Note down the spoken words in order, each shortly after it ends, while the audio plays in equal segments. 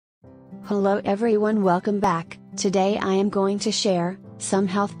Hello everyone, welcome back. Today I am going to share some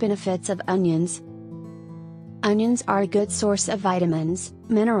health benefits of onions. Onions are a good source of vitamins,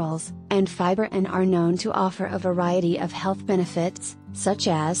 minerals, and fiber and are known to offer a variety of health benefits, such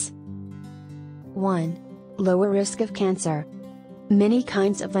as 1. Lower risk of cancer. Many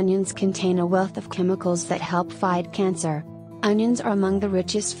kinds of onions contain a wealth of chemicals that help fight cancer. Onions are among the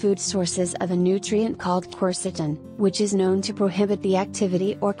richest food sources of a nutrient called quercetin, which is known to prohibit the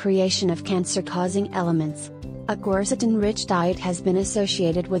activity or creation of cancer-causing elements. A quercetin-rich diet has been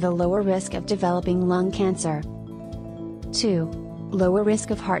associated with a lower risk of developing lung cancer. 2. Lower risk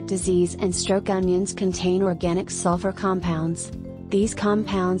of heart disease and stroke. Onions contain organic sulfur compounds. These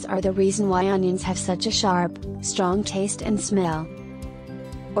compounds are the reason why onions have such a sharp, strong taste and smell.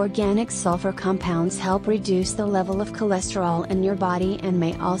 Organic sulfur compounds help reduce the level of cholesterol in your body and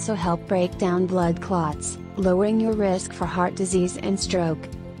may also help break down blood clots, lowering your risk for heart disease and stroke.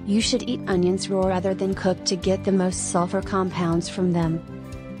 You should eat onions raw rather than cooked to get the most sulfur compounds from them.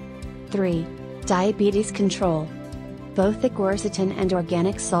 3. Diabetes control. Both the quercetin and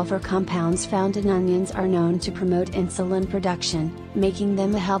organic sulfur compounds found in onions are known to promote insulin production, making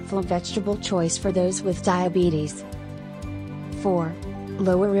them a helpful vegetable choice for those with diabetes. 4.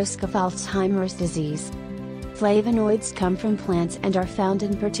 Lower risk of Alzheimer's disease. Flavonoids come from plants and are found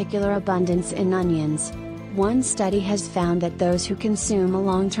in particular abundance in onions. One study has found that those who consume a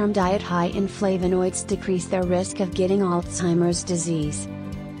long-term diet high in flavonoids decrease their risk of getting Alzheimer's disease.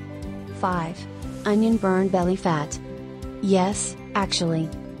 5. Onion burn belly fat. Yes, actually.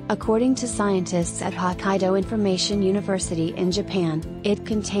 According to scientists at Hokkaido Information University in Japan, it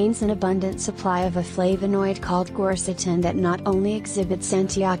contains an abundant supply of a flavonoid called quercetin that not only exhibits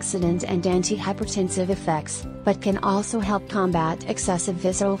antioxidant and antihypertensive effects, but can also help combat excessive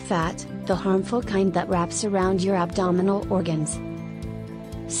visceral fat, the harmful kind that wraps around your abdominal organs.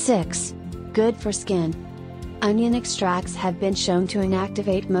 6. Good for skin. Onion extracts have been shown to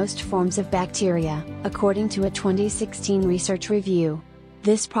inactivate most forms of bacteria, according to a 2016 research review.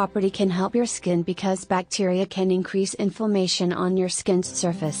 This property can help your skin because bacteria can increase inflammation on your skin's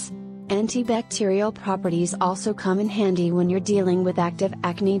surface. Antibacterial properties also come in handy when you're dealing with active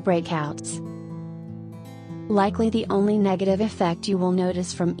acne breakouts. Likely the only negative effect you will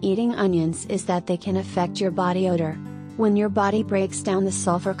notice from eating onions is that they can affect your body odor. When your body breaks down the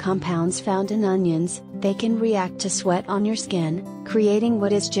sulfur compounds found in onions, they can react to sweat on your skin, creating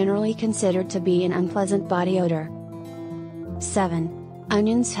what is generally considered to be an unpleasant body odor. 7.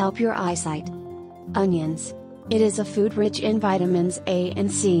 Onions help your eyesight. Onions. It is a food rich in vitamins A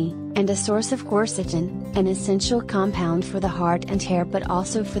and C, and a source of quercetin, an essential compound for the heart and hair but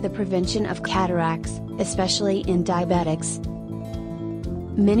also for the prevention of cataracts, especially in diabetics.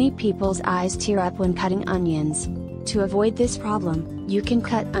 Many people's eyes tear up when cutting onions. To avoid this problem, you can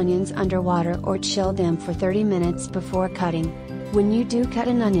cut onions underwater or chill them for 30 minutes before cutting. When you do cut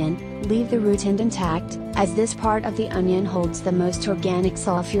an onion, leave the root end intact, as this part of the onion holds the most organic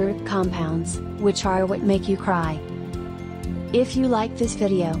sulfuric compounds, which are what make you cry. If you like this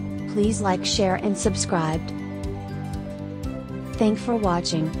video, please like, share and subscribe. Thanks for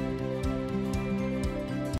watching.